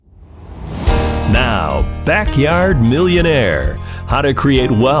Now, Backyard Millionaire. How to create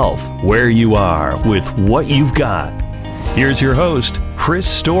wealth where you are with what you've got. Here's your host, Chris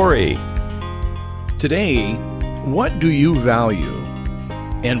Story. Today, what do you value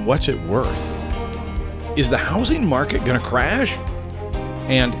and what's it worth? Is the housing market going to crash?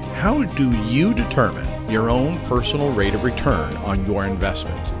 And how do you determine your own personal rate of return on your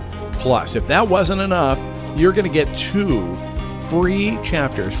investment? Plus, if that wasn't enough, you're going to get 2 free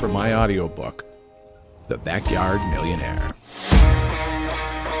chapters from my audiobook, The Backyard Millionaire.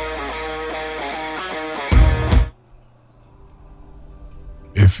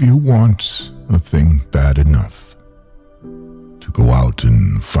 If you want a thing bad enough to go out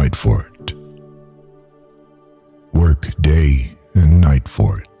and fight for it, work day and night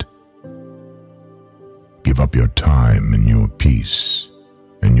for it, give up your time and your peace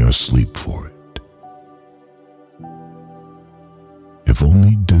and your sleep for it, if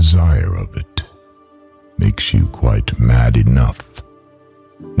only desire of it makes you quite mad enough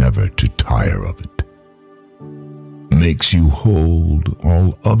never to tire of it, makes you hold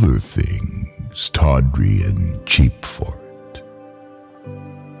all other things tawdry and cheap for it,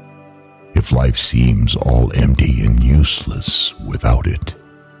 if life seems all empty and useless without it,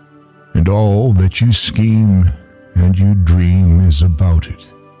 and all that you scheme and you dream is about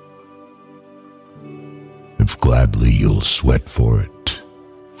it, if gladly you'll sweat for it,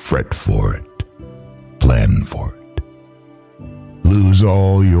 fret for it, plan for it, lose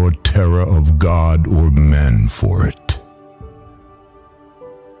all your terror of God or man for it,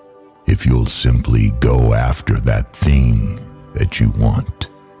 if you'll simply go after that thing that you want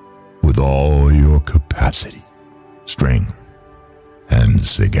with all your capacity, strength, and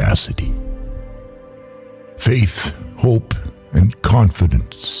sagacity, faith, hope, and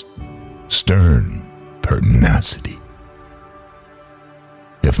confidence, stern pertinacity,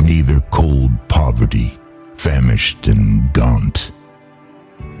 if neither cold poverty, famished and gaunt,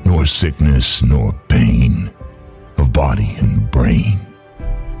 nor sickness nor pain of body and brain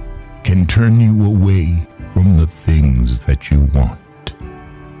can turn you away from the things that you want,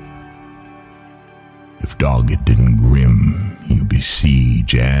 if dogged and grim you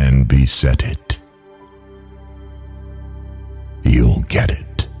besiege and beset it, you'll get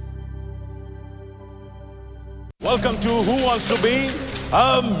it. Welcome to Who Wants to Be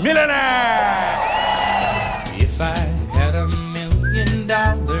a Millionaire? If I had $1 million,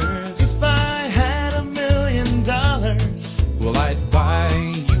 if I had $1 million, well, I'd buy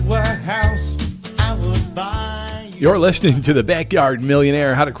you a house. I would buy you. You're listening to The Backyard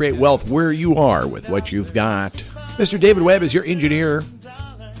Millionaire, how to create wealth where you are with what you've got. Mr. David Webb is your engineer.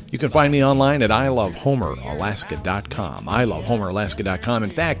 You can find me online at ilovehomeralaska.com. ilovehomeralaska.com. In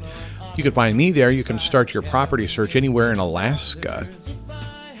fact, you can find me there. You can start your property search anywhere in Alaska.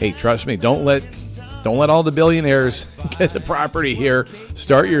 Hey, trust me, don't let all the billionaires get the property here.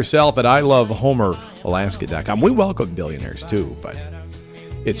 Start yourself at ilovehomeralaska.com. We welcome billionaires too, but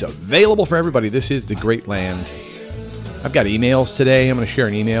it's available for everybody. This is the great land. I've got emails today. I'm going to share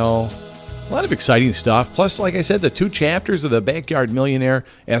an email. A lot of exciting stuff. Plus, like I said, the 2 chapters of The Backyard Millionaire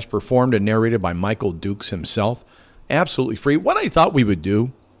as performed and narrated by Michael Dukes himself. Absolutely free. What I thought we would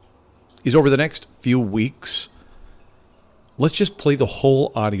do is over the next few weeks, let's just play the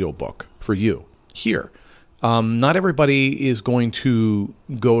whole audiobook for you here. Not everybody is going to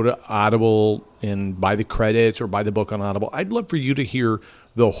go to Audible and buy the credits or buy the book on Audible. I'd love for you to hear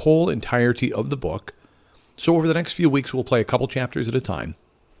the whole entirety of the book. So over the next few weeks, we'll play a couple chapters at a time.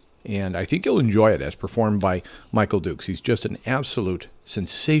 And I think you'll enjoy it as performed by Michael Dukes. He's just an absolute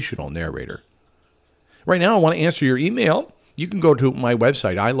sensational narrator. Right now, I want to answer your email. You can go to my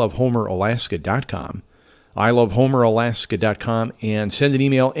website, ilovehomeralaska.com, ilovehomeralaska.com, and send an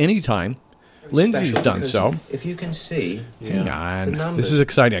email anytime. Lindsay's done so. If you can see, Hang on. the numbers. This is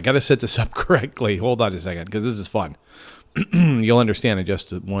exciting. I got to set this up correctly. Hold on a second, because this is fun. You'll understand in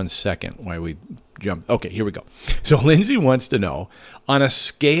just 1 second why we jumped. Okay, here we go. So Lindsay wants to know, on a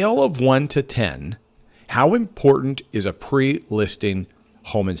scale of 1 to 10, how important is a pre-listing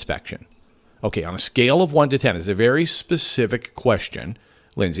home inspection? Okay, on a scale of 1 to 10, it's a very specific question,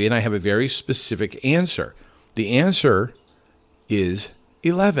 Lindsay, and I have a very specific answer. The answer is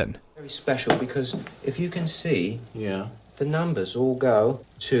 11. Very special because if you can see, Yeah. the numbers all go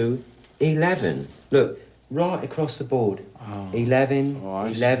to 11. Look, right across the board. 11,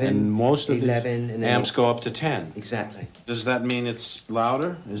 I see. 11, And most of 11, the and then amps go up to 10. Exactly. Does that mean it's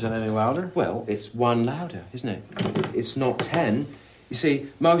louder? Is it any louder? Well, it's 1 louder, isn't it? It's not 10. You see,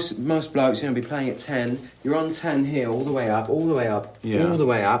 most blokes, be playing at 10. You're on 10 here, all the way up, all the way up, Yeah. all the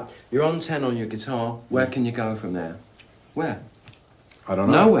way up. You're on 10 on your guitar. Where can you go from there? Where? I don't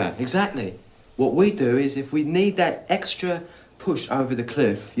know. Nowhere, exactly. What we do is if we need that extra push over the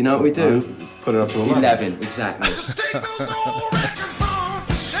cliff, you know what we do? Put it up to 11. 11, exactly.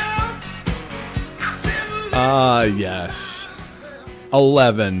 Yes.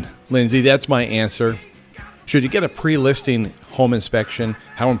 11. Lindsay, that's my answer. Should you get a pre-listing home inspection?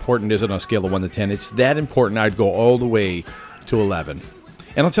 How important is it on a scale of 1 to 10? It's that important. I'd go all the way to 11.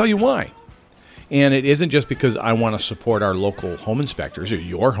 And I'll tell you why. And it isn't just because I want to support our local home inspectors or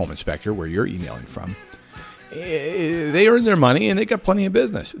your home inspector where you're emailing from. They earn their money and they got plenty of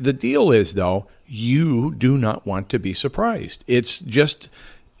business. The deal is, though, you do not want to be surprised. It's just,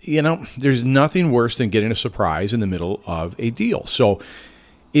 there's nothing worse than getting a surprise in the middle of a deal. So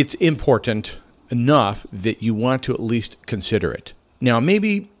it's important enough that you want to at least consider it. Now,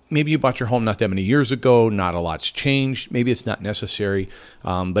 maybe you bought your home not that many years ago, not a lot's changed, maybe it's not necessary,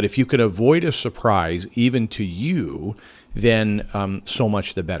 but if you could avoid a surprise even to you, then so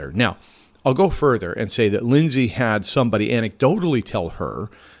much the better. Now, I'll go further and say that Lindsay had somebody anecdotally tell her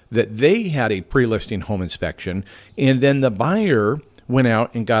that they had a pre-listing home inspection, and then the buyer went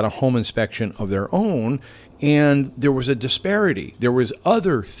out and got a home inspection of their own, and there was a disparity. There was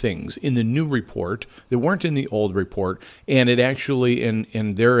other things in the new report that weren't in the old report, and it actually,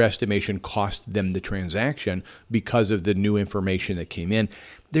 in their estimation, cost them the transaction because of the new information that came in.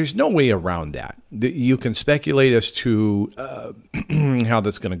 There's no way around that. You can speculate as to how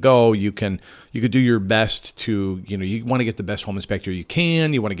that's going to go. You could do your best to, you want to get the best home inspector you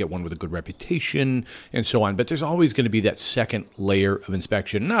can. You want to get one with a good reputation and so on. But there's always going to be that second layer of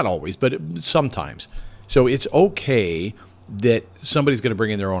inspection. Not always, but sometimes. So it's okay that somebody's going to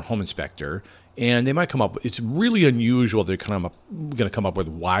bring in their own home inspector, and they might come up. It's really unusual they're going to come up with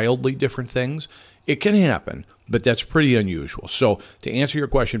wildly different things. It can happen, but that's pretty unusual. So to answer your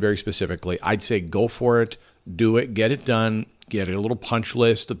question very specifically, I'd say go for it, do it, get it done, get a little punch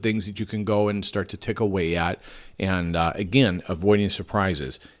list of things that you can go and start to tick away at. And again, avoiding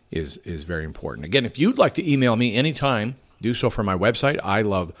surprises is very important. Again, if you'd like to email me anytime, do so from my website,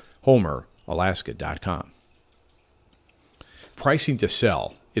 ilovehomeralaska.com. Pricing to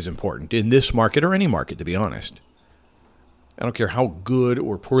sell is important in this market or any market, to be honest. I don't care how good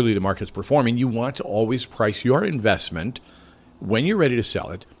or poorly the market's performing. You want to always price your investment when you're ready to sell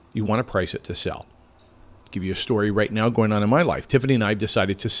it. You want to price it to sell. I'll give you a story right now going on in my life. Tiffany and I have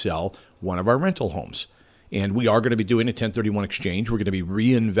decided to sell one of our rental homes. And we are going to be doing a 1031 exchange. We're going to be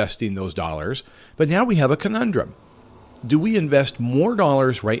reinvesting those dollars. But now we have a conundrum. Do we invest more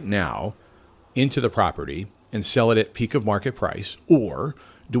dollars right now into the property and sell it at peak of market price, or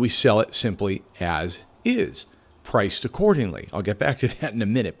do we sell it simply as is, priced accordingly? I'll get back to that in a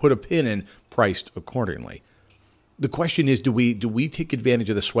minute. Put a pin in priced accordingly. The question is, do we take advantage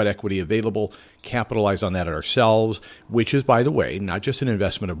of the sweat equity available, capitalize on that ourselves, which is, by the way, not just an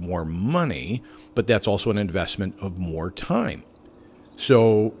investment of more money, but that's also an investment of more time.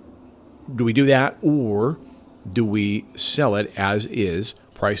 So do we do that, or do we sell it as is,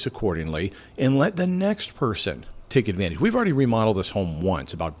 priced accordingly, and let the next person take advantage? We've already remodeled this home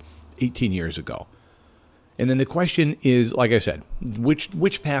once, about 18 years ago. And then the question is, like I said,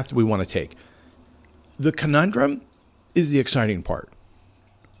 which path do we want to take? The conundrum is the exciting part.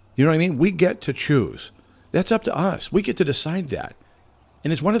 You know what I mean? We get to choose. That's up to us. We get to decide that.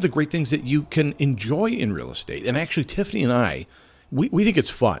 And it's one of the great things that you can enjoy in real estate. And actually, Tiffany and I, we think it's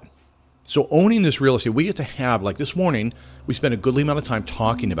fun. So owning this real estate, we get to have, like this morning, we spent a goodly amount of time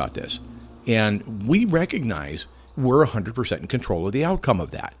talking about this. And we recognize we're 100% in control of the outcome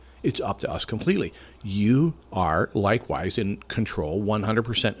of that. It's up to us completely. You are likewise in control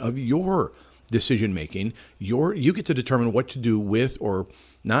 100% of your decision-making. You get to determine what to do with or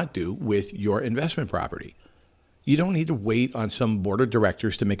not do with your investment property. You don't need to wait on some board of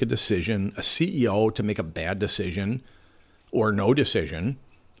directors to make a decision, a CEO to make a bad decision or no decision,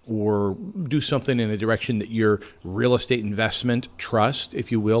 or do something in a direction that your real estate investment trust,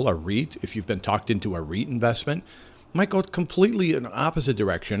 if you will, a REIT, if you've been talked into a REIT investment, might go completely in the opposite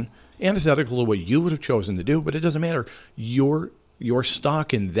direction, antithetical to what you would have chosen to do, but it doesn't matter. Your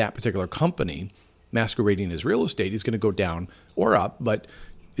stock in that particular company, masquerading as real estate, is going to go down or up, but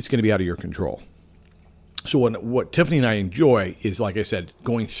it's going to be out of your control. So what Tiffany and I enjoy is, like I said,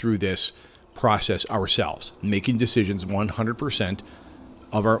 going through this process ourselves, making decisions 100%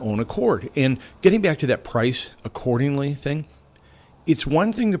 of our own accord. And getting back to that price accordingly thing, it's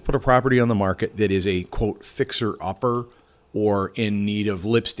one thing to put a property on the market that is a, quote, fixer-upper or in need of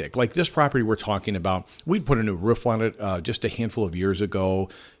lipstick. Like this property we're talking about, we'd put a new roof on it just a handful of years ago,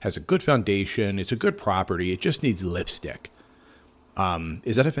 has a good foundation, it's a good property, it just needs lipstick.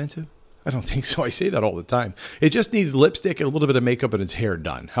 Is that offensive? I don't think so. I say that all the time. It just needs lipstick and a little bit of makeup and its hair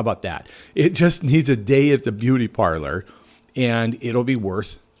done. How about that? It just needs a day at the beauty parlor and it'll be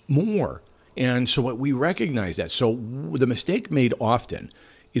worth more. And so what we recognize that. So the mistake made often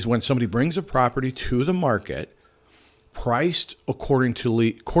is when somebody brings a property to the market priced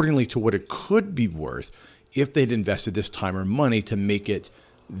accordingly to what it could be worth if they'd invested this time or money to make it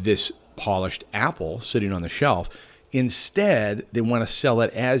this polished apple sitting on the shelf. Instead, they want to sell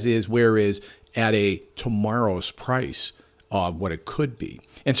it as is, where is, at a tomorrow's price of what it could be.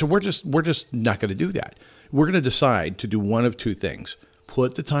 And so we're just not going to do that. We're going to decide to do one of two things: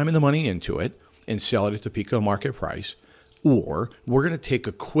 put the time and the money into it and sell it at the peak of market price, or we're going to take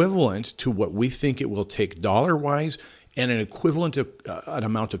equivalent to what we think it will take dollar-wise and an equivalent of an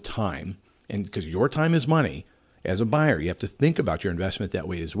amount of time. And because your time is money, as a buyer, you have to think about your investment that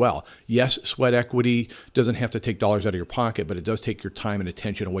way as well. Yes, sweat equity doesn't have to take dollars out of your pocket, but it does take your time and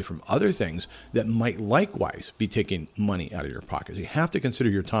attention away from other things that might likewise be taking money out of your pocket. So you have to consider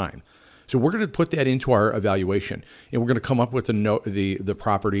your time. So we're going to put that into our evaluation, and we're going to come up with the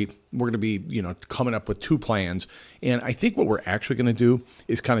property. We're going to be, coming up with two plans. And I think what we're actually going to do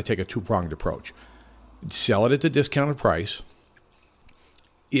is kind of take a two-pronged approach. Sell it at the discounted price.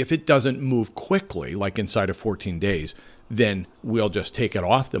 If it doesn't move quickly, like inside of 14 days, then we'll just take it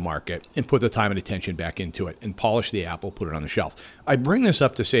off the market and put the time and attention back into it and polish the apple, put it on the shelf. I bring this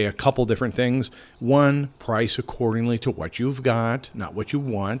up to say a couple different things. One, price accordingly to what you've got, not what you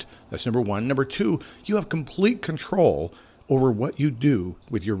want. That's number one. Number two, you have complete control over what you do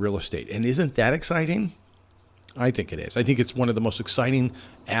with your real estate. And isn't that exciting? I think it is. I think it's one of the most exciting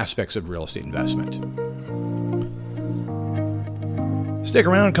aspects of real estate investment. Stick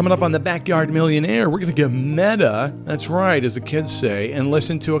around. Coming up on the Backyard Millionaire, we're going to get meta, that's right, as the kids say, and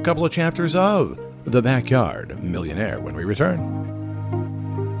listen to a couple of chapters of The Backyard Millionaire when we return.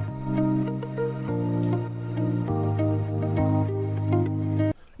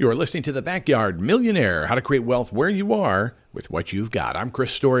 You are listening to The Backyard Millionaire, how to create wealth where you are with what you've got. I'm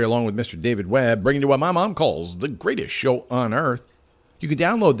Chris Story along with Mr. David Webb, bringing you what my mom calls the greatest show on earth. You can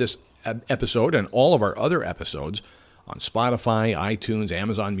download this episode and all of our other episodes on Spotify, iTunes,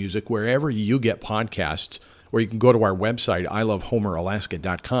 Amazon Music, wherever you get podcasts, or you can go to our website,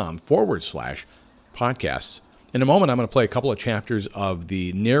 ilovehomeralaska.com/podcasts. In a moment, I'm going to play a couple of chapters of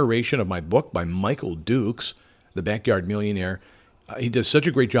the narration of my book by Michael Dukes, The Backyard Millionaire. He does such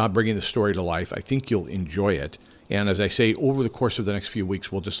a great job bringing the story to life. I think you'll enjoy it. And as I say, over the course of the next few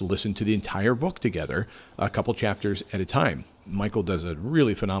weeks, we'll just listen to the entire book together, a couple chapters at a time. Michael does a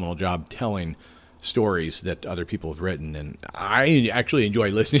really phenomenal job telling stories that other people have written, and I actually enjoy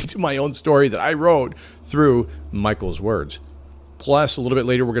listening to my own story that I wrote through Michael's words. Plus, a little bit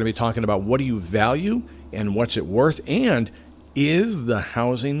later, we're going to be talking about what do you value and what's it worth, and is the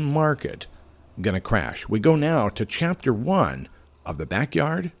housing market going to crash? We go now to Chapter 1 of The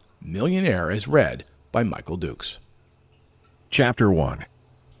Backyard Millionaire, as read by Michael Dukes. Chapter 1.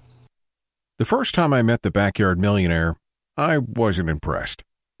 The first time I met the Backyard Millionaire, I wasn't impressed.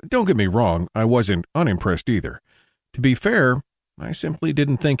 Don't get me wrong, I wasn't unimpressed either. To be fair, I simply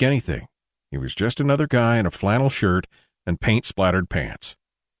didn't think anything. He was just another guy in a flannel shirt and paint-splattered pants.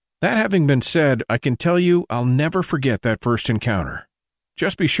 That having been said, I can tell you I'll never forget that first encounter.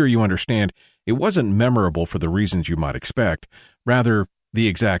 Just be sure you understand, it wasn't memorable for the reasons you might expect, rather the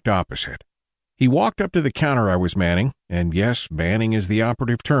exact opposite. He walked up to the counter I was manning, and yes, manning is the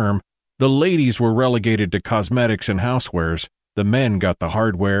operative term. The ladies were relegated to cosmetics and housewares. The men got the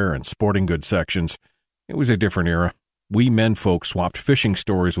hardware and sporting goods sections. It was a different era. We men folk swapped fishing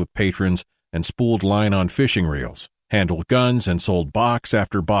stories with patrons and spooled line on fishing reels, handled guns, and sold box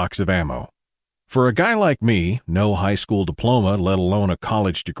after box of ammo. For a guy like me, no high school diploma, let alone a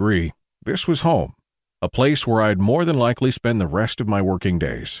college degree, this was home, a place where I'd more than likely spend the rest of my working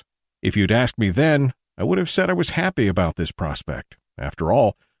days. If you'd asked me then, I would have said I was happy about this prospect. After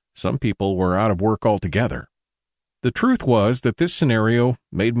all, some people were out of work altogether. The truth was that this scenario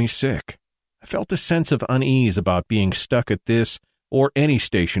made me sick. I felt a sense of unease about being stuck at this or any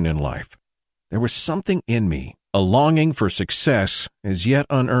station in life. There was something in me, a longing for success as yet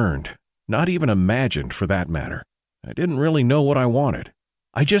unearned, not even imagined for that matter. I didn't really know what I wanted.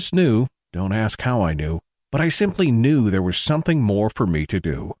 I just knew, don't ask how I knew, but I simply knew there was something more for me to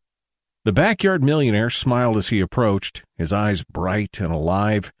do. The Backyard Millionaire smiled as he approached, his eyes bright and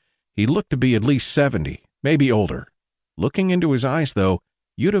alive. He looked to be at least 70, maybe older. Looking into his eyes, though,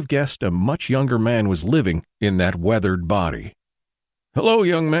 you'd have guessed a much younger man was living in that weathered body. "Hello,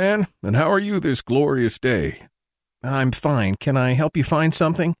 young man, and how are you this glorious day?" "I'm fine. Can I help you find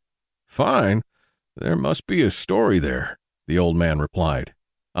something?" "Fine? There must be a story there," the old man replied.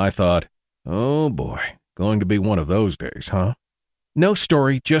 I thought, Oh boy, going to be one of those days, huh? No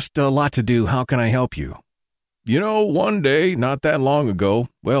story, just a lot to do. How can I help you? You know, one day, not that long ago,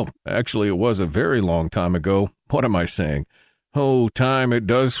 well, actually it was a very long time ago. What am I saying? Oh, time, it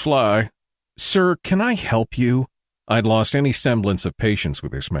does fly. Sir, can I help you? I'd lost any semblance of patience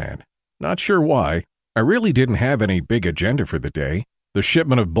with this man. Not sure why. I really didn't have any big agenda for the day. The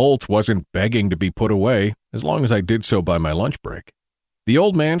shipment of bolts wasn't begging to be put away, as long as I did so by my lunch break. The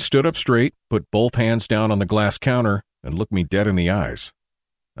old man stood up straight, put both hands down on the glass counter, and looked me dead in the eyes.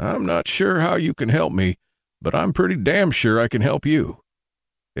 I'm not sure how you can help me, but I'm pretty damn sure I can help you.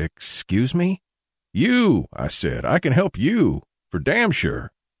 Excuse me? You, I said. I can help you, for damn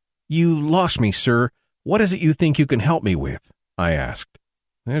sure. You lost me, sir. What is it you think you can help me with? I asked.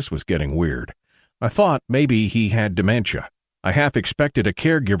 This was getting weird. I thought maybe he had dementia. I half expected a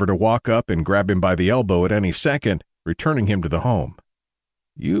caregiver to walk up and grab him by the elbow at any second, returning him to the home.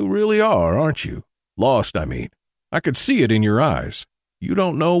 You really are, aren't you? Lost, I mean. I could see it in your eyes. You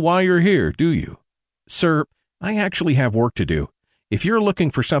don't know why you're here, do you? Sir, I actually have work to do. If you're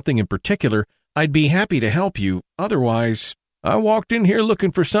looking for something in particular, I'd be happy to help you. Otherwise, I walked in here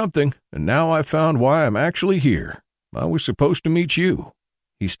looking for something, and now I've found why I'm actually here. I was supposed to meet you.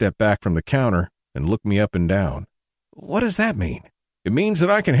 He stepped back from the counter and looked me up and down. What does that mean? It means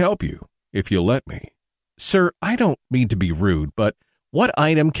that I can help you, if you'll let me. Sir, I don't mean to be rude, but what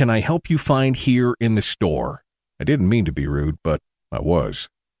item can I help you find here in the store? I didn't mean to be rude, but I was.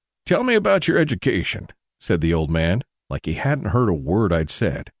 Tell me about your education, said the old man, like he hadn't heard a word I'd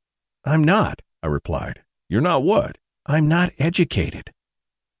said. I'm not, I replied. You're not what? I'm not educated.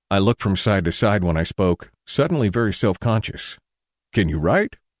 I looked from side to side when I spoke, suddenly very self-conscious. Can you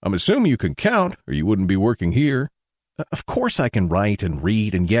write? I'm assuming you can count, or you wouldn't be working here. Of course I can write and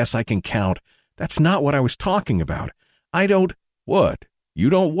read, and yes, I can count. That's not what I was talking about. I don't... What? You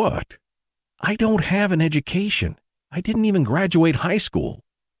don't what? I don't have an education. I didn't even graduate high school.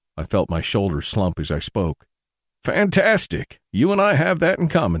 I felt my shoulders slump as I spoke. Fantastic. You and I have that in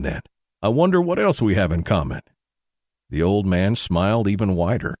common then. I wonder what else we have in common. The old man smiled even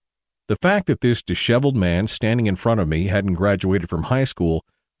wider. The fact that this disheveled man standing in front of me hadn't graduated from high school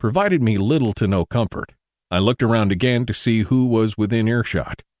provided me little to no comfort. I looked around again to see who was within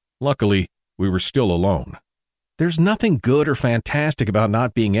earshot. Luckily, we were still alone. There's nothing good or fantastic about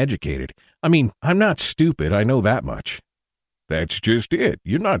not being educated. I mean, I'm not stupid, I know that much. That's just it.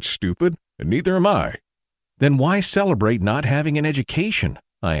 You're not stupid, and neither am I. Then why celebrate not having an education?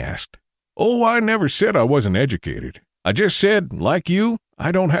 I asked. Oh, I never said I wasn't educated. I just said, like you,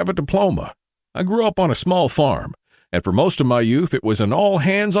 I don't have a diploma. I grew up on a small farm, and for most of my youth it was an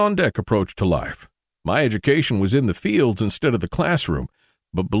all-hands-on-deck approach to life. My education was in the fields instead of the classroom,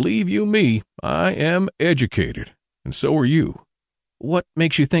 but believe you me, I am educated, and so are you. What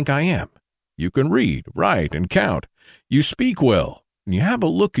makes you think I am? You can read, write, and count. You speak well, and you have a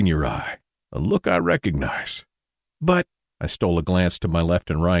look in your eye, a look I recognize. But, I stole a glance to my left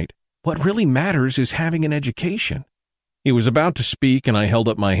and right, what really matters is having an education. He was about to speak, and I held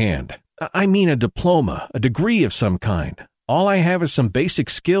up my hand. I mean a diploma, a degree of some kind. All I have is some basic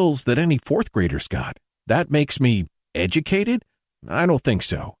skills that any fourth grader's got. That makes me educated? I don't think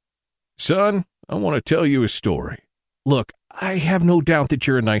so. Son, I want to tell you a story. Look, I have no doubt that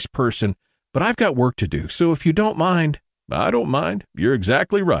you're a nice person, but I've got work to do, so if you don't mind... I don't mind. You're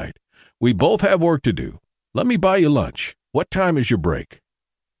exactly right. We both have work to do. Let me buy you lunch. What time is your break?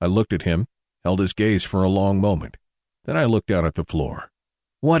 I looked at him, held his gaze for a long moment. Then I looked down at the floor.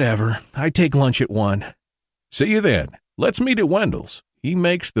 Whatever. I take lunch at 1. See you then. Let's meet at Wendell's. He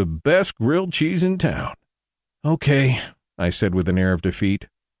makes the best grilled cheese in town. Okay, I said with an air of defeat.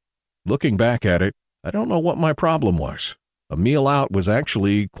 Looking back at it, I don't know what my problem was. A meal out was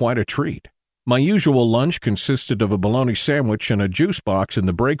actually quite a treat. My usual lunch consisted of a bologna sandwich and a juice box in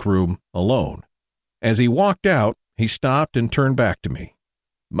the break room alone. As he walked out, he stopped and turned back to me.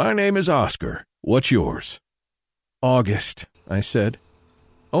 My name is Oscar. What's yours? August, I said.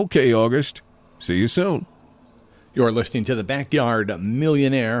 Okay, August. See you soon. You're listening to The Backyard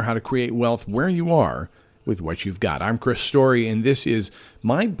Millionaire, How to Create Wealth Where You Are with What You've Got. I'm Chris Story, and this is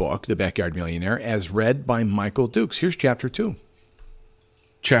my book, The Backyard Millionaire, as read by Michael Dukes. Here's Chapter 2.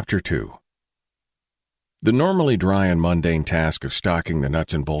 Chapter 2. The normally dry and mundane task of stocking the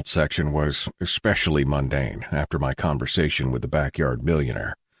nuts and bolts section was especially mundane after my conversation with the Backyard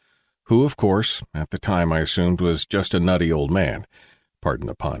Millionaire, who, of course, at the time I assumed was just a nutty old man. Pardon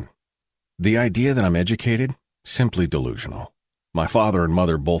the pun. The idea that I'm educated? Simply delusional. My father and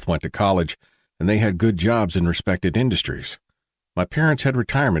mother both went to college, and they had good jobs in respected industries. My parents had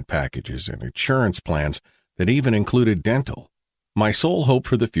retirement packages and insurance plans that even included dental. My sole hope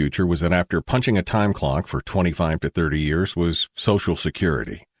for the future was that after punching a time clock for 25 to 30 years was Social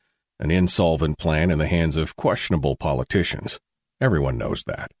Security, an insolvent plan in the hands of questionable politicians. Everyone knows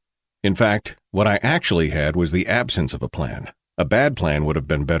that. In fact, what I actually had was the absence of a plan. A bad plan would have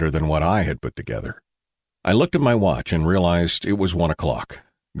been better than what I had put together. I looked at my watch and realized it was 1 o'clock.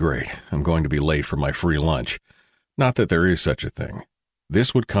 Great, I'm going to be late for my free lunch. Not that there is such a thing.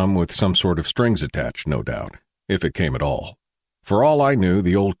 This would come with some sort of strings attached, no doubt, if it came at all. For all I knew,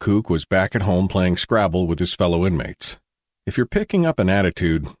 the old kook was back at home playing Scrabble with his fellow inmates. If you're picking up an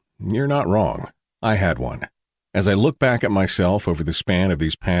attitude, you're not wrong. I had one. As I look back at myself over the span of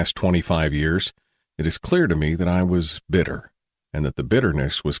these past 25 years, it is clear to me that I was bitter, and that the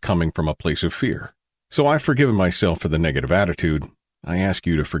bitterness was coming from a place of fear. So I've forgiven myself for the negative attitude. I ask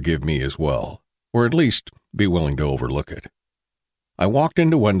you to forgive me as well, or at least be willing to overlook it. I walked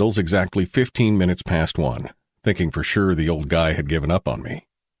into Wendell's exactly 15 minutes past 1, thinking for sure the old guy had given up on me.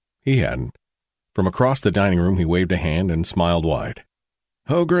 He hadn't. From across the dining room he waved a hand and smiled wide.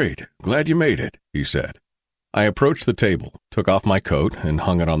 "Oh, great. Glad you made it," he said. I approached the table, took off my coat, and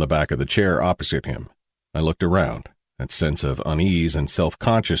hung it on the back of the chair opposite him. I looked around, that sense of unease and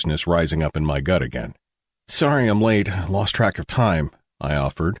self-consciousness rising up in my gut again. "Sorry I'm late. Lost track of time," I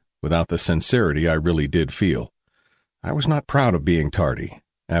offered, without the sincerity I really did feel. I was not proud of being tardy.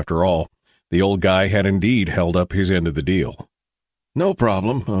 After all, the old guy had indeed held up his end of the deal. "No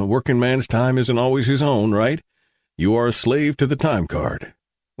problem. A working man's time isn't always his own, right? You are a slave to the time card."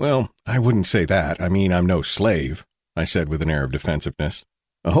 "Well, I wouldn't say that. I mean, I'm no slave," I said with an air of defensiveness.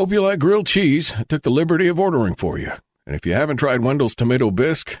 "I hope you like grilled cheese. I took the liberty of ordering for you. And if you haven't tried Wendell's tomato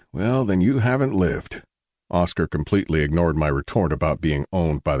bisque, well, then you haven't lived." Oscar completely ignored my retort about being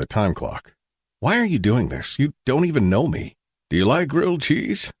owned by the time clock. "Why are you doing this? You don't even know me." "Do you like grilled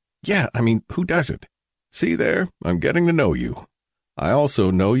cheese?" "Yeah, I mean, who doesn't?" "See there? I'm getting to know you. I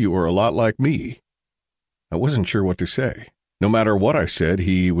also know you are a lot like me." I wasn't sure what to say. No matter what I said,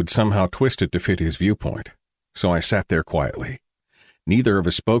 he would somehow twist it to fit his viewpoint. So I sat there quietly. Neither of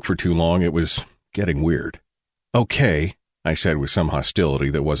us spoke for too long. It was getting weird. "Okay," I said with some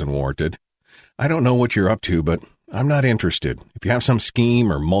hostility that wasn't warranted. "I don't know what you're up to, but I'm not interested. If you have some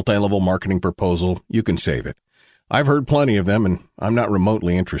scheme or multi-level marketing proposal, you can save it. I've heard plenty of them, and I'm not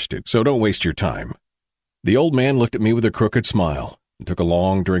remotely interested, so don't waste your time." The old man looked at me with a crooked smile and took a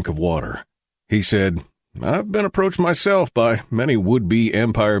long drink of water. He said, "I've been approached myself by many would-be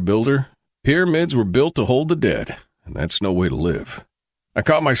empire builder. Pyramids were built to hold the dead, and that's no way to live." I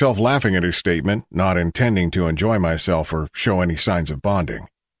caught myself laughing at his statement, not intending to enjoy myself or show any signs of bonding.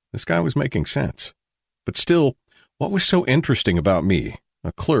 This guy was making sense. But still, what was so interesting about me,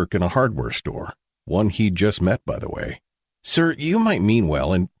 a clerk in a hardware store, one he'd just met, by the way? "Sir, you might mean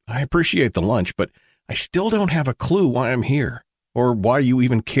well, and I appreciate the lunch, but I still don't have a clue why I'm here, or why you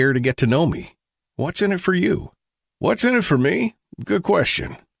even care to get to know me. What's in it for you?" "What's in it for me? Good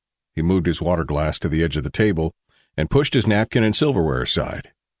question." He moved his water glass to the edge of the table and pushed his napkin and silverware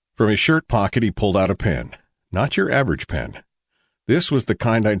aside. From his shirt pocket he pulled out a pen. Not your average pen. This was the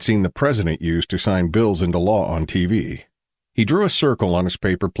kind I'd seen the president use to sign bills into law on TV. He drew a circle on his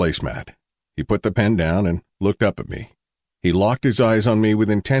paper placemat. He put the pen down and looked up at me. He locked his eyes on me with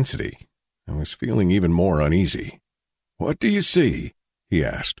intensity. I was feeling even more uneasy. "What do you see?" he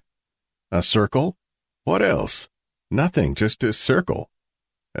asked. "A circle? What else?" "Nothing, just a circle."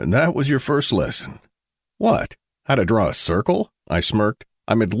 "And that was your first lesson?" "What? How to draw a circle?" I smirked.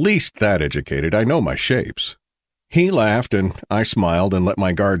 "I'm at least that educated. I know my shapes." He laughed, and I smiled and let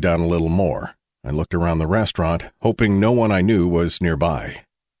my guard down a little more. I looked around the restaurant, hoping no one I knew was nearby.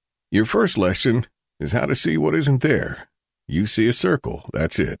 "Your first lesson is how to see what isn't there. You see a circle,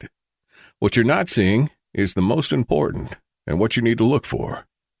 that's it. What you're not seeing is the most important, and what you need to look for."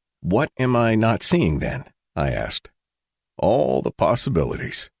 "What am I not seeing, then?" I asked. "All the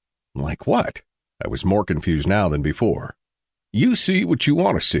possibilities." "Like what?" I was more confused now than before. "You see what you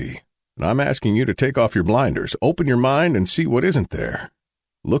want to see, and I'm asking you to take off your blinders, open your mind, and see what isn't there.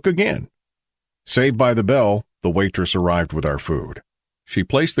 Look again." Saved by the bell, the waitress arrived with our food. She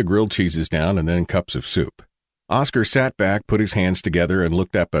placed the grilled cheeses down and then cups of soup. Oscar sat back, put his hands together, and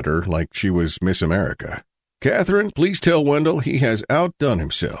looked up at her like she was Miss America. "Catherine, please tell Wendell he has outdone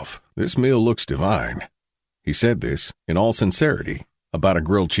himself. This meal looks divine." He said this, in all sincerity, about a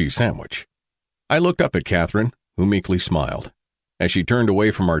grilled cheese sandwich. I looked up at Catherine, who meekly smiled. As she turned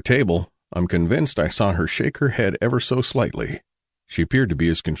away from our table, I'm convinced I saw her shake her head ever so slightly. She appeared to be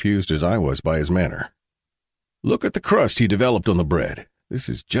as confused as I was by his manner. "Look at the crust he developed on the bread. This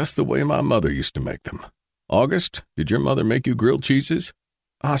is just the way my mother used to make them. August, did your mother make you grilled cheeses?"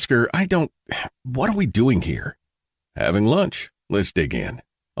 "Oscar, what are we doing here?" "Having lunch. Let's dig in,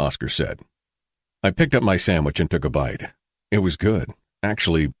 Oscar said. I picked up my sandwich and took a bite. It was good.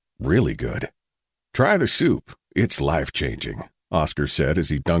 Actually, really good. Try the soup. It's life-changing, Oscar said as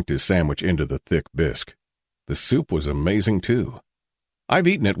he dunked his sandwich into the thick bisque. The soup was amazing, too. I've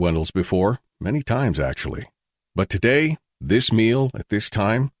eaten at Wendell's before, many times actually. But today, this meal at this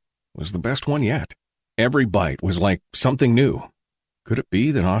time was the best one yet. Every bite was like something new. Could it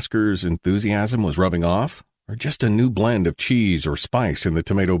be that Oscar's enthusiasm was rubbing off, or just a new blend of cheese or spice in the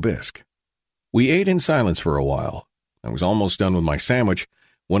tomato bisque? We ate in silence for a while. I was almost done with my sandwich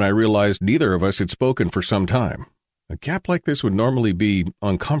when I realized neither of us had spoken for some time. A gap like this would normally be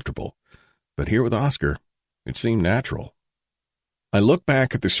uncomfortable, but here with Oscar, it seemed natural. I looked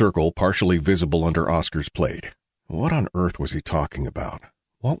back at the circle partially visible under Oscar's plate. What on earth was he talking about?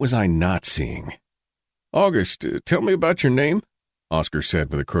 What was I not seeing? August, tell me about your name, Oscar said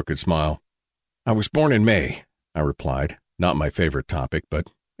with a crooked smile. I was born in May, I replied. Not my favorite topic, but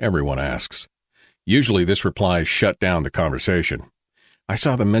everyone asks. Usually this reply shut down the conversation. I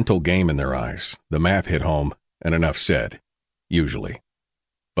saw the mental game in their eyes. The math hit home, and enough said. Usually.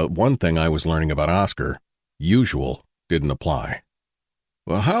 But one thing I was learning about Oscar, usual didn't apply.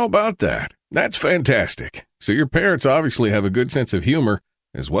 Well, how about that? That's fantastic. So your parents obviously have a good sense of humor,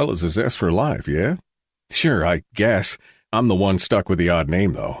 as well as a zest for life, yeah? Sure, I guess. I'm the one stuck with the odd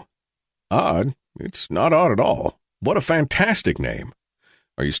name, though. Odd? It's not odd at all. What a fantastic name.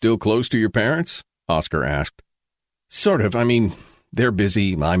 Are you still close to your parents? Oscar asked. Sort of. I mean, they're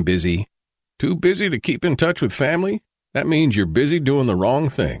busy, I'm busy. Too busy to keep in touch with family? That means you're busy doing the wrong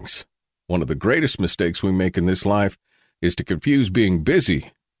things. One of the greatest mistakes we make in this life is to confuse being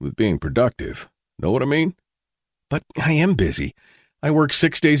busy with being productive. Know what I mean? But I am busy. I work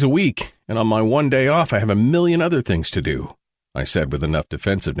 6 days a week, and on my one day off I have a million other things to do, I said with enough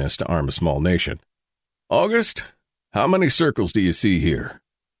defensiveness to arm a small nation. August, how many circles do you see here?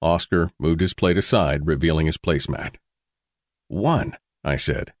 Oscar moved his plate aside, revealing his placemat. 1, I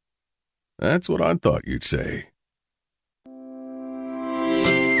said. That's what I thought you'd say.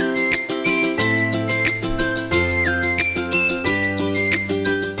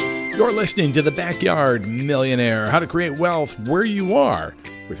 You're listening to The Backyard Millionaire, how to create wealth where you are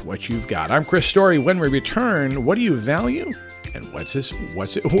with what you've got. I'm Chris Story. When we return, what do you value and what's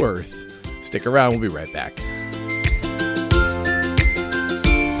it worth? Stick around. We'll be right back.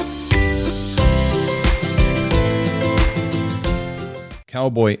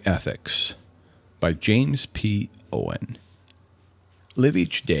 Cowboy Ethics by James P. Owen. Live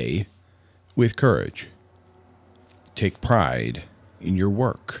each day with courage. Take pride in your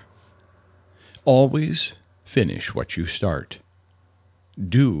work. Always finish what you start.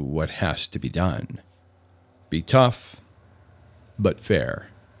 Do what has to be done. Be tough, but fair.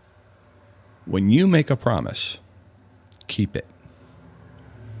 When you make a promise, keep it.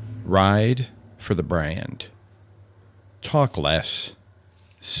 Ride for the brand. Talk less,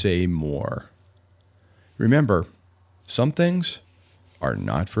 say more. Remember, some things are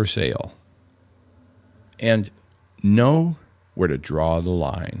not for sale. And know where to draw the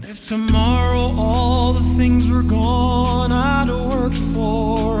line. If tomorrow all the things were gone I'd worked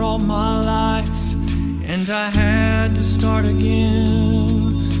for all my life, and I had to start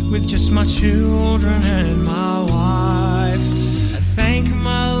again with just my children and my wife, I'd thank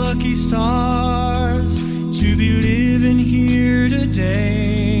my lucky stars to be living here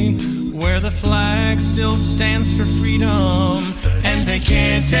today, where the flag still stands for freedom and they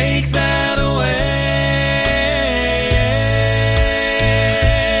can't take that away.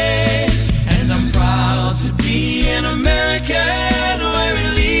 Where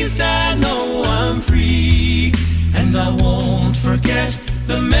at least I know I'm free, and I won't forget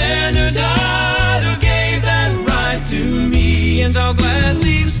the man who died, who gave that right to me, and I'll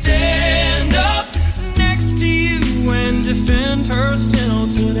gladly stand up next to you and defend her still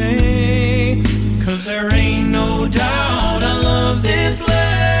today, 'cause there ain't no doubt I love this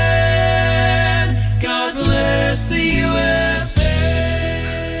land. God bless the USA.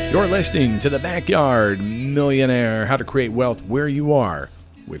 You're listening to The Backyard Millionaire, how to create wealth where you are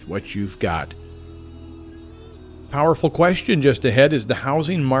with what you've got. Powerful question just ahead. Is the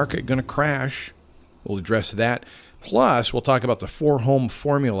housing market going to crash? We'll address that. Plus, we'll talk about the 4-home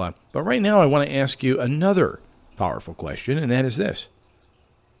formula. But right now, I want to ask you another powerful question, and that is this.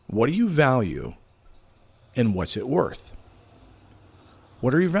 What do you value, and what's it worth?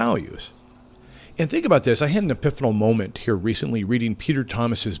 What are your values? And think about this. I had an epiphanal moment here recently reading Peter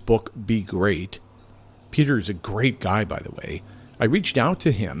Thomas's book, Be Great. Peter is a great guy, by the way. I reached out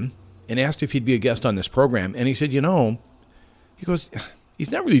to him and asked if he'd be a guest on this program. And he said, he goes,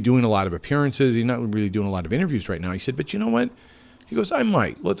 he's not really doing a lot of appearances. He's not really doing a lot of interviews right now. He said, but you know what? He goes, I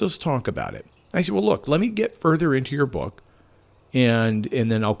might. Let's talk about it. I said, well, look, let me get further into your book, and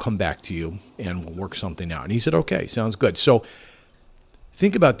then I'll come back to you, and we'll work something out. And he said, okay, sounds good. So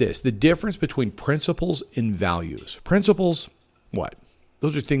think about this, the difference between principles and values. Principles, what?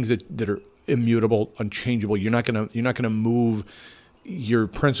 Those are things that are immutable, unchangeable. You're not gonna move your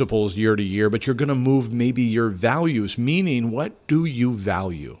principles year to year, but you're gonna move maybe your values, meaning what do you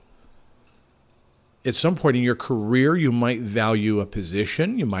value? At some point in your career, you might value a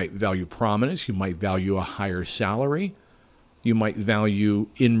position, you might value prominence, you might value a higher salary, you might value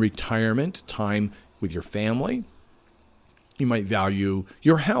in retirement time with your family, you might value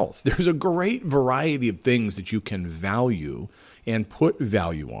your health. There's a great variety of things that you can value and put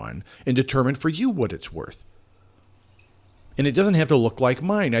value on and determine for you what it's worth. And it doesn't have to look like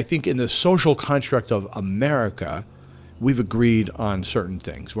mine. I think in the social construct of America, we've agreed on certain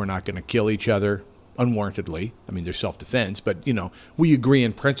things. We're not going to kill each other unwarrantedly. I mean, there's self-defense, but, we agree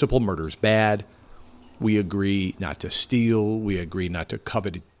in principle murder's bad. We agree not to steal. We agree not to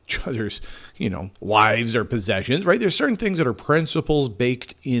covet each other's, wives or possessions, right? There's certain things that are principles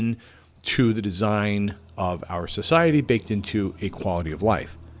baked into the design of our society, baked into a quality of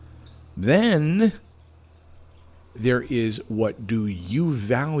life. Then there is, what do you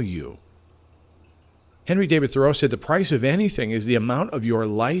value? Henry David Thoreau said the price of anything is the amount of your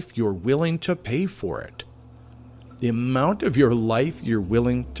life you're willing to pay for it. The amount of your life you're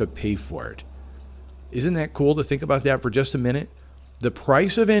willing to pay for it. Isn't that cool to think about that for just a minute? The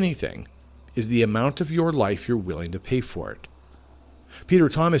price of anything is the amount of your life you're willing to pay for it. Peter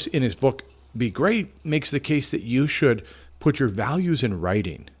Thomas, in his book, Be Great, makes the case that you should put your values in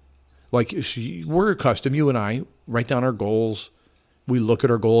writing. Like we're accustomed, you and I, write down our goals. We look at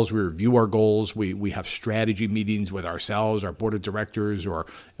our goals, we review our goals, we have strategy meetings with ourselves, our board of directors, or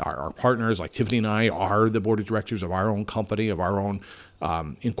our partners, like Tiffany and I are the board of directors of our own company, of our own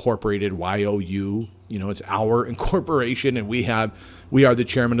incorporated YOU. It's our incorporation, and we are the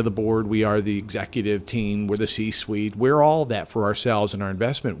chairman of the board, we are the executive team, we're the C-suite, we're all that for ourselves in our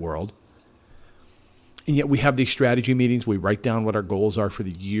investment world. And yet we have these strategy meetings, we write down what our goals are for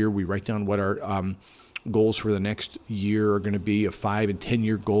the year, we write down what our goals for the next year are going to be, 5 and 10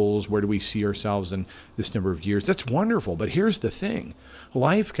 year goals. Where do we see ourselves in this number of years? That's wonderful. But here's the thing.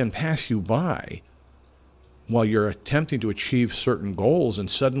 Life can pass you by while you're attempting to achieve certain goals, and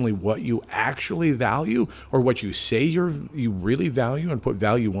suddenly what you actually value, or what you say you really value and put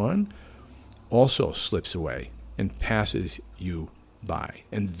value on, also slips away and passes you by.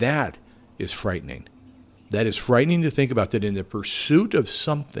 And that is frightening. That is frightening to think about, that in the pursuit of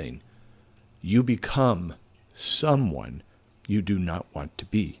something, you become someone you do not want to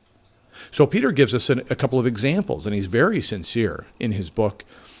be. So Peter gives us a couple of examples, and he's very sincere in his book.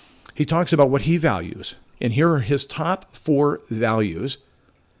 He talks about what he values. And here are his top 4 values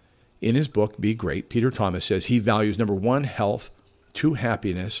in his book, Be Great. Peter Thomas says he values, number 1, health, 2,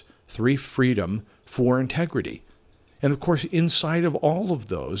 happiness, 3, freedom, 4, integrity. And of course, inside of all of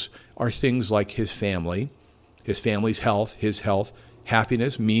those are things like his family's health, his health.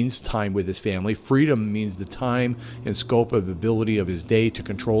 Happiness means time with his family. Freedom means the time and scope of ability of his day to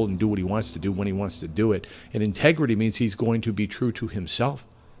control and do what he wants to do when he wants to do it. And integrity means he's going to be true to himself.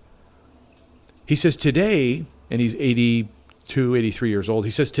 He says today, and he's 82, 83 years old,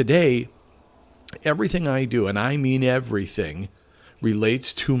 he says today, everything I do, and I mean everything,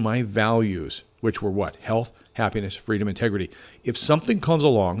 relates to my values, which were what? Health, happiness, freedom, integrity. If something comes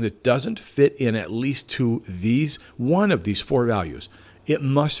along that doesn't fit in at least to one of these 4 values, it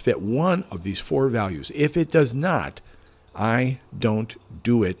must fit one of these 4 values. If it does not, I don't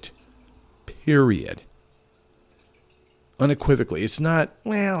do it, period. Unequivocally. It's not,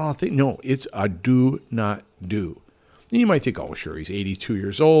 no, it's a do not do. And you might think, oh, sure, he's 82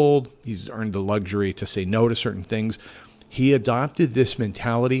 years old. He's earned the luxury to say no to certain things. He adopted this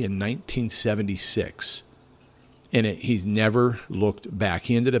mentality in 1976. And he's never looked back.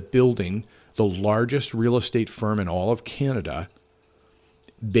 He ended up building the largest real estate firm in all of Canada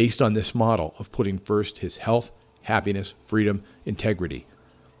based on this model of putting first his health, happiness, freedom, integrity.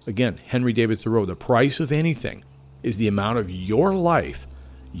 Again, Henry David Thoreau, the price of anything is the amount of your life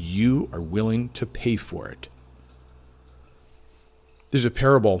you are willing to pay for it. There's a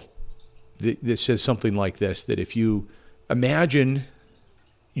parable that says something like this, that if you imagine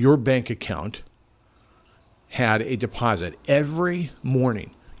your bank account had a deposit every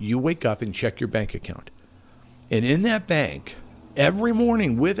morning, you wake up and check your bank account. And in that bank, every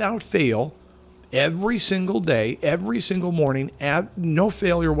morning without fail, every single day, every single morning, no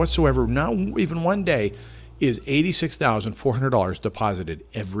failure whatsoever, not even one day, is $86,400 deposited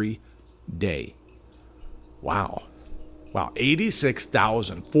every day. Wow. Wow,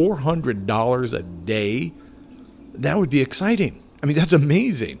 $86,400 a day? That would be exciting. I mean, that's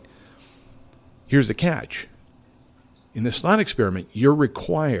amazing. Here's the catch. In this thought experiment, you're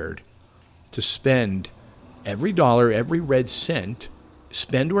required to spend every dollar, every red cent,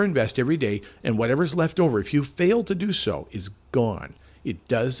 spend or invest every day, and whatever's left over, if you fail to do so, is gone. It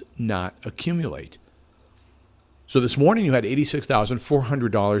does not accumulate. So this morning you had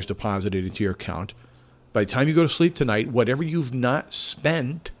 $86,400 deposited into your account. By the time you go to sleep tonight, whatever you've not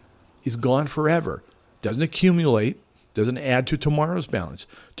spent is gone forever. Doesn't accumulate, doesn't add to tomorrow's balance.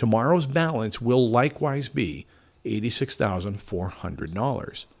 Tomorrow's balance will likewise be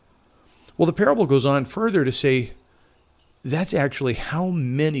 $86,400. Well, the parable goes on further to say that's actually how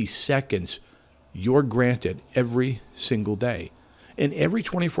many seconds you're granted every single day. In every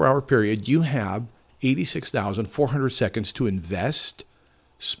 24-hour period, you have 86,400 seconds to invest,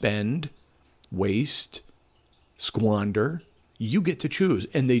 spend, waste, squander. You get to choose,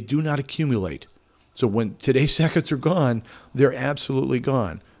 and they do not accumulate. So when today's seconds are gone, they're absolutely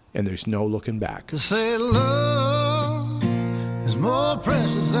gone, and there's no looking back. To say love is more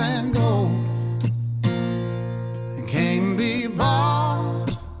precious than gold. It can't be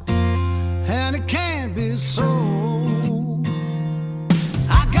bought, and it can't be sold.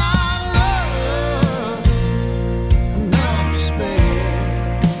 I got love enough to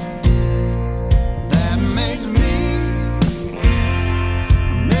spare. That makes me a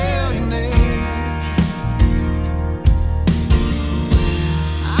millionaire.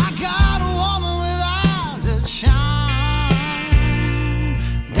 I got a woman with eyes that shine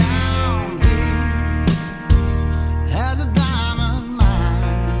down deep as a diamond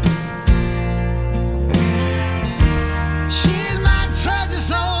mine. She's my treasure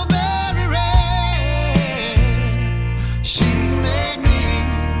so very rare. She made me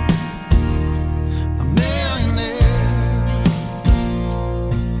a millionaire.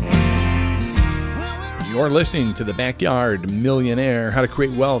 You're listening to The Backyard Millionaire, how to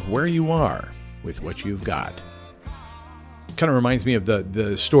create wealth where you are with what you've got. Kind of reminds me of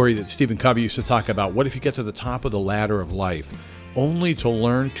the story that Stephen Covey used to talk about. What if you get to the top of the ladder of life, only to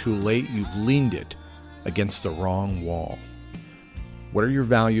learn too late you've leaned it against the wrong wall? What are your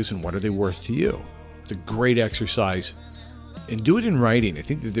values and what are they worth to you? It's a great exercise. And do it in writing. I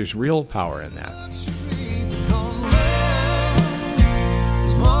think that there's real power in that. It's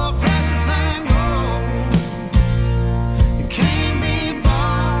more precious than gold. It can't be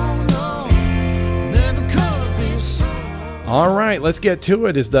bought, no, never could be sold. All right, let's get to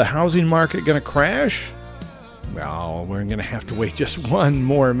it. Is the housing market going to crash? Well, we're going to have to wait just one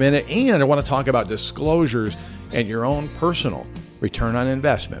more minute. And I want to talk about disclosures and your own personal return on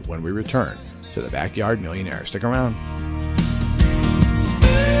investment when we return to The Backyard Millionaire. Stick around.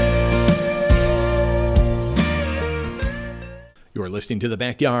 You're listening to The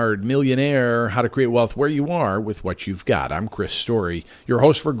Backyard Millionaire, how to create wealth where you are with what you've got. I'm Chris Story, your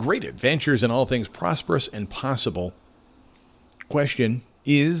host for great adventures in all things prosperous and possible. Question,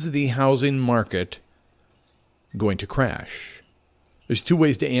 is the housing market going to crash? There's two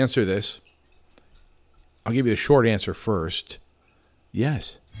ways to answer this. I'll give you the short answer first.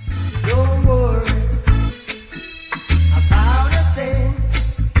 Yes. Don't worry about a thing.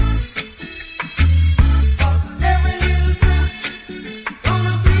 'Cause every little thing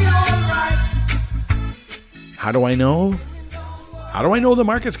gonna be alright. How do I know? How do I know the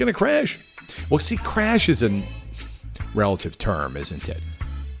market's going to crash? Well, see, crash is a relative term, isn't it?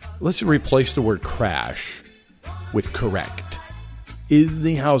 Let's replace the word crash with correct. Is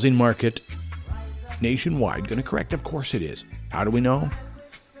the housing market nationwide going to correct? Of course it is. How do we know?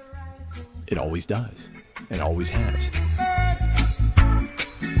 It always does, and always has.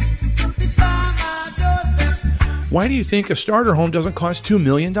 Why do you think a starter home doesn't cost $2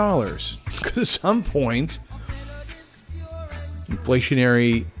 million? Because at some point,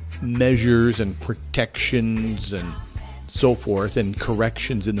 inflationary measures and protections and so forth and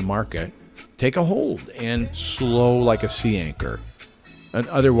corrections in the market take a hold and slow like a sea anchor, an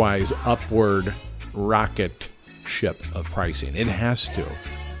otherwise upward rocket ship of pricing. It has to.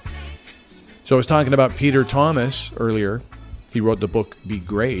 So I was talking about Peter Thomas earlier. He wrote the book Be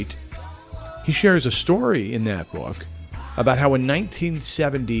Great. He shares a story in that book about how in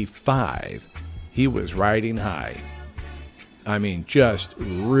 1975 he was riding high. I mean, just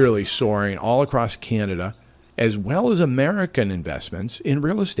really soaring all across Canada, as well as American investments in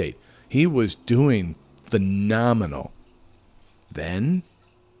real estate. He was doing phenomenal. Then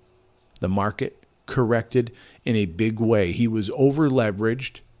the market corrected in a big way. He was over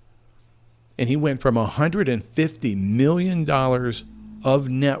leveraged, and he went from $150 million of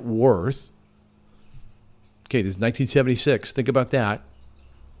net worth, Okay, this is 1976. Think about that.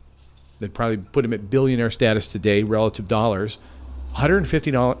 They'd probably put him at billionaire status today, relative dollars.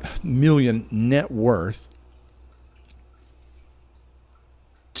 $150 million net worth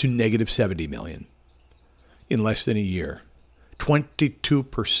to negative $70 million in less than a year.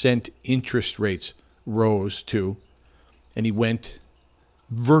 22% interest rates rose to, and he went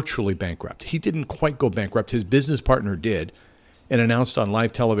virtually bankrupt. He didn't quite go bankrupt. His business partner did, and announced on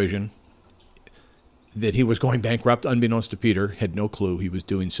live television that he was going bankrupt, unbeknownst to Peter, had no clue he was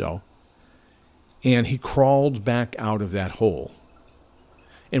doing so. And he crawled back out of that hole.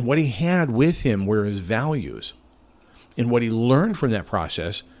 And what he had with him were his values. And what he learned from that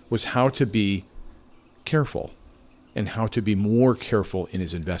process was how to be careful and how to be more careful in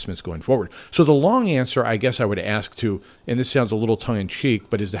his investments going forward. So the long answer, I guess I would ask to, and this sounds a little tongue-in-cheek,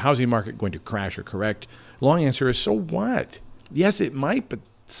 but is the housing market going to crash or correct? Long answer is, so what? Yes, it might, but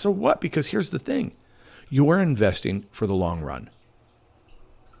so what? Because here's the thing. You are investing for the long run.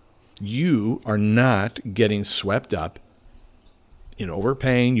 You are not getting swept up in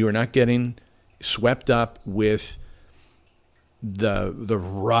overpaying. You are not getting swept up with the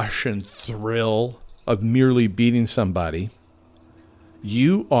rush and thrill of merely beating somebody.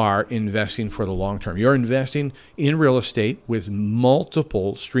 You are investing for the long term. You're investing in real estate with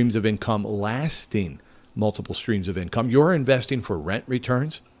multiple streams of income, lasting multiple streams of income. You're investing for rent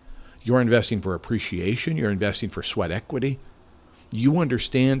returns. You're investing for appreciation. You're investing for sweat equity. You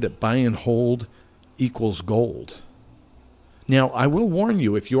understand that buy and hold equals gold. Now, I will warn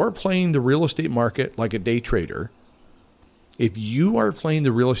you, if you're playing the real estate market like a day trader, if you are playing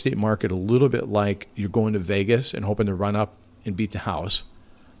the real estate market a little bit like you're going to Vegas and hoping to run up and beat the house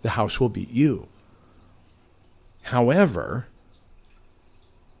will beat you. However,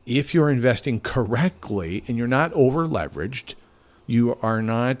 if you're investing correctly and you're not over-leveraged, you are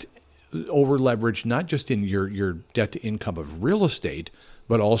not over-leveraged not just in your debt to income of real estate,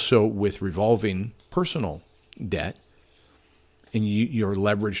 but also with revolving personal debt, and you're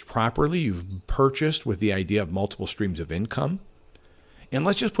leveraged properly, you've purchased with the idea of multiple streams of income. And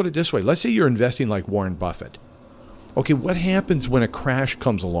let's just put it this way. Let's say you're investing like Warren Buffett. Okay, what happens when a crash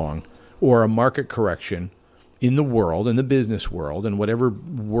comes along or a market correction in the world, in the business world, and whatever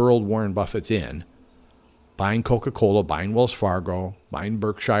world Warren Buffett's in, buying Coca-Cola, buying Wells Fargo, buying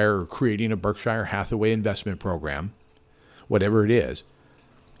Berkshire, or creating a Berkshire Hathaway investment program, whatever it is,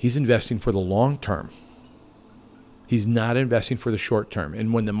 he's investing for the long term. He's not investing for the short term.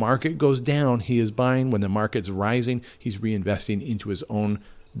 And when the market goes down, he is buying. When the market's rising, he's reinvesting into his own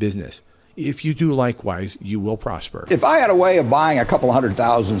business. If you do likewise, you will prosper. If I had a way of buying a couple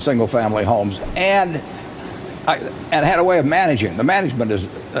 100,000 single-family homes and had a way of managing, the management is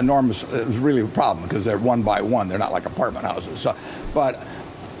enormous. It was really a problem because they're one by one. They're not like apartment houses. So, but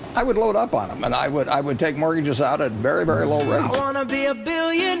I would load up on them, and I would take mortgages out at very, very low rates. I wanna be a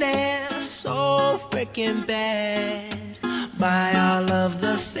billionaire, so freaking bad. Buy all of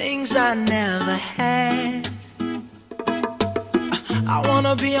the things I never had. I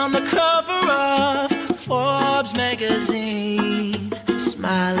wanna be on the cover of Forbes magazine,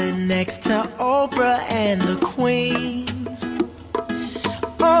 smiling next to Oprah and the Queen.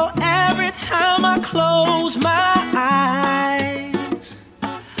 Oh, every time I close my eyes,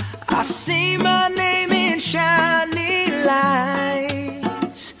 I see my name in shiny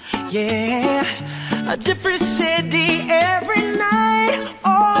lights. Yeah, a different city every night.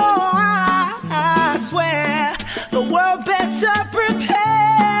 Oh, I swear the world better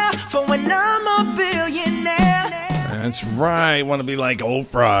prepare for when I'm a billionaire. That's right. Want to be like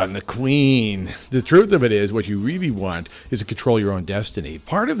Oprah and the Queen. The truth of it is, what you really want is to control your own destiny.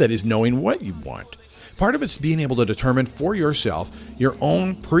 Part of that is knowing what you want. Part of it's being able to determine for yourself your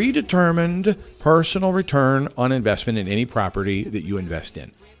own predetermined personal return on investment in any property that you invest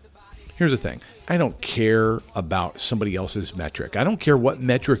in. Here's the thing. I don't care about somebody else's metric. I don't care what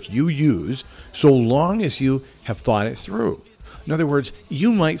metric you use, so long as you have thought it through. In other words,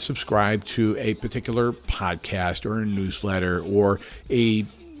 you might subscribe to a particular podcast or a newsletter or a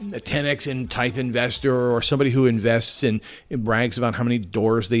 10x in type investor or somebody who invests and brags about how many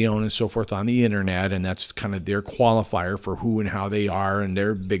doors they own and so forth on the internet, and that's kind of their qualifier for who and how they are and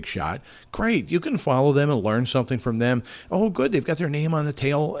their big shot. Great. You can follow them and learn something from them. Oh, good. They've got their name on the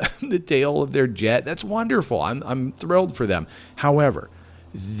tail of their jet. That's wonderful. I'm thrilled for them. However,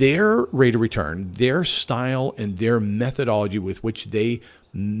 their rate of return, their style, and their methodology with which they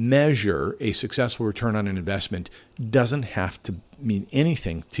measure a successful return on an investment doesn't have to mean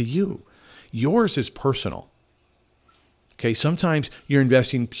anything to you. Yours is personal. Okay, sometimes you're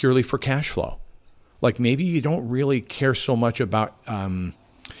investing purely for cash flow. Like maybe you don't really care so much about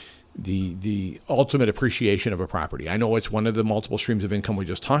the ultimate appreciation of a property. I know it's one of the multiple streams of income we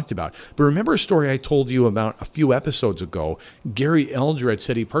just talked about, but remember a story I told you about a few episodes ago. Gary Eldred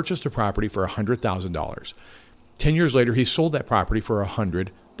said he purchased a property for $100,000. 10 years later, he sold that property for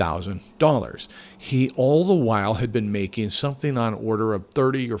 $100,000. He all the while had been making something on order of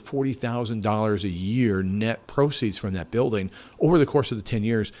 $30,000 or $40,000 a year net proceeds from that building over the course of the 10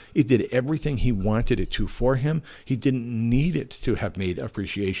 years. It did everything he wanted it to for him. He didn't need it to have made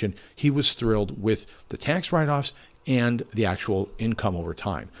appreciation. He was thrilled with the tax write-offs and the actual income over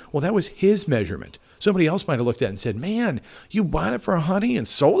time. Well, that was his measurement. Somebody else might have looked at it and said, man, you bought it for $100 and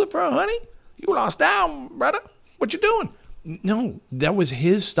sold it for $100? You lost out, brother. What you doing? No, that was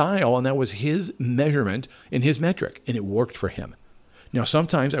his style and that was his measurement and his metric, and it worked for him. Now,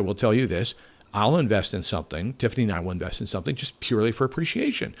 sometimes I will tell you this, I'll invest in something, Tiffany and I will invest in something just purely for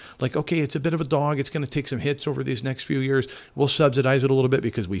appreciation. Like, okay, it's a bit of a dog. It's going to take some hits over these next few years. We'll subsidize it a little bit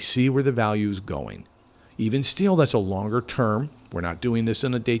because we see where the value is going. Even still, that's a longer term. We're not doing this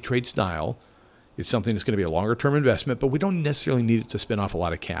in a day trade style. It's something that's going to be a longer term investment, but we don't necessarily need it to spin off a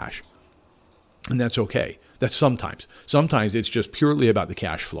lot of cash. And that's okay. That's sometimes. Sometimes it's just purely about the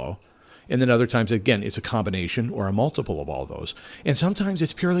cash flow. And then other times, again, it's a combination or a multiple of all those. And sometimes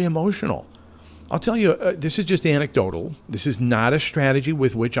it's purely emotional. I'll tell you, this is just anecdotal. This is not a strategy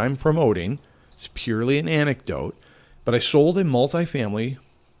with which I'm promoting. It's purely an anecdote. But I sold a multifamily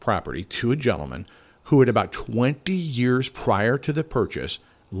property to a gentleman who at about 20 years prior to the purchase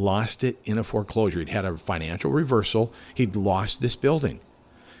lost it in a foreclosure. He'd had a financial reversal. He'd lost this building.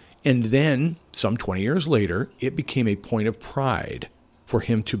 And then, some 20 years later, it became a point of pride for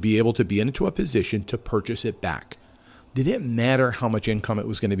him to be able to be into a position to purchase it back. Did it matter how much income it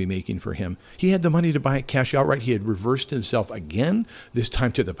was going to be making for him? He had the money to buy it cash outright. He had reversed himself again, this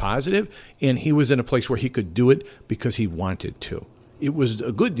time to the positive, and he was in a place where he could do it because he wanted to. It was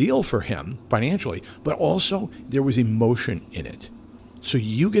a good deal for him financially, but also there was emotion in it. So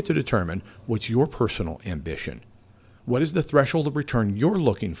you get to determine what's your personal ambition. What is the threshold of return you're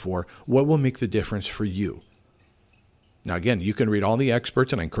looking for? What will make the difference for you? Now, again, you can read all the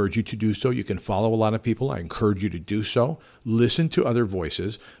experts, and I encourage you to do so. You can follow a lot of people. I encourage you to do so. Listen to other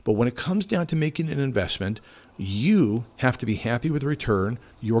voices. But when it comes down to making an investment, you have to be happy with the return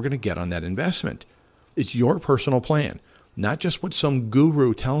you're going to get on that investment. It's your personal plan, not just what some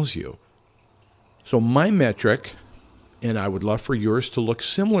guru tells you. So my metric, and I would love for yours to look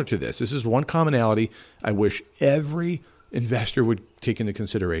similar to this. This is one commonality I wish every investor would take into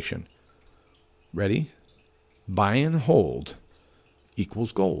consideration. Ready? Buy and hold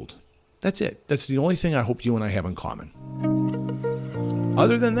equals gold. That's it. That's the only thing I hope you and I have in common.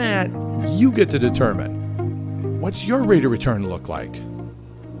 Other than that, you get to determine what's your rate of return look like.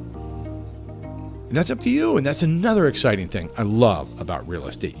 And that's up to you. And that's another exciting thing I love about real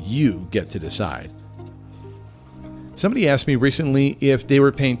estate. You get to decide. Somebody asked me recently if they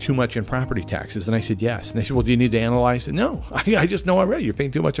were paying too much in property taxes, and I said yes. And they said, well, do you need to analyze it? No, I just know already you're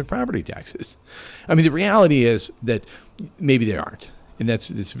paying too much in property taxes. I mean, the reality is that maybe they aren't, and it's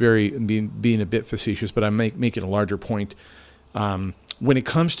very being a bit facetious, but I'm making a larger point. When it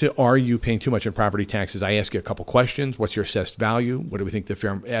comes to are you paying too much in property taxes, I ask you a couple questions. What's your assessed value? What do we think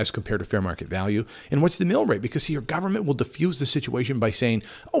as compared to fair market value? And what's the mill rate? Because see, your government will diffuse the situation by saying,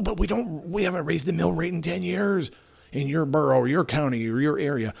 oh, but we haven't raised the mill rate in 10 years. In your borough or your county or your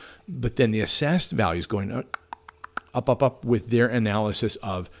area. But then the assessed value is going up with their analysis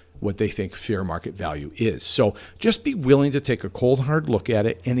of what they think fair market value is. So just be willing to take a cold, hard look at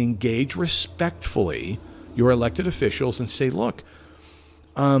it and engage respectfully your elected officials and say, look,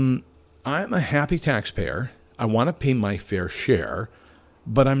 I'm a happy taxpayer. I want to pay my fair share,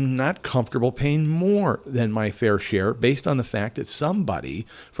 but I'm not comfortable paying more than my fair share based on the fact that somebody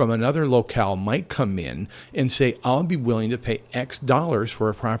from another locale might come in and say, I'll be willing to pay X dollars for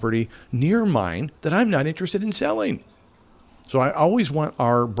a property near mine that I'm not interested in selling. So I always want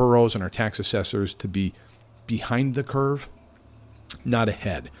our boroughs and our tax assessors to be behind the curve, not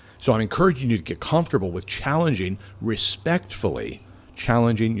ahead. So I'm encouraging you to get comfortable with respectfully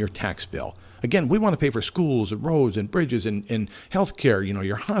challenging your tax bill. Again, we want to pay for schools and roads and bridges and healthcare,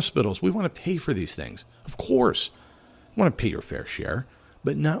 your hospitals. We want to pay for these things. Of course, you want to pay your fair share,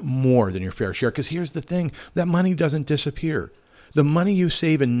 but not more than your fair share. Because here's the thing, that money doesn't disappear. The money you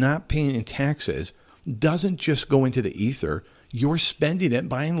save in not paying in taxes doesn't just go into the ether. You're spending it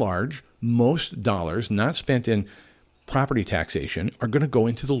by and large. Most dollars not spent in property taxation are going to go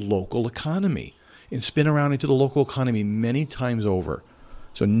into the local economy and spin around into the local economy many times over.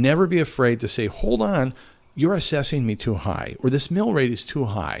 So never be afraid to say, hold on, you're assessing me too high, or this mill rate is too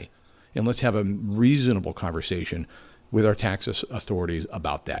high. And let's have a reasonable conversation with our tax authorities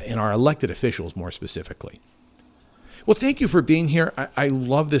about that, and our elected officials more specifically. Well, thank you for being here. I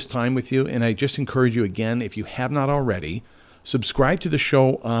love this time with you, and I just encourage you again, if you have not already, subscribe to the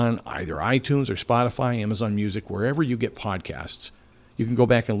show on either iTunes or Spotify, Amazon Music, wherever you get podcasts. You can go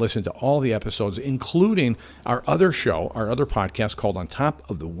back and listen to all the episodes, including our other show, our other podcast called On Top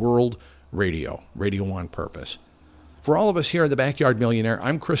of the World Radio, Radio on Purpose. For all of us here at the Backyard Millionaire,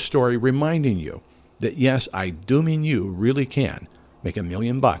 I'm Chris Story, reminding you that yes, I do mean you really can make $1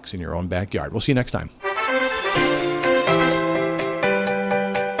 million in your own backyard. We'll see you next time.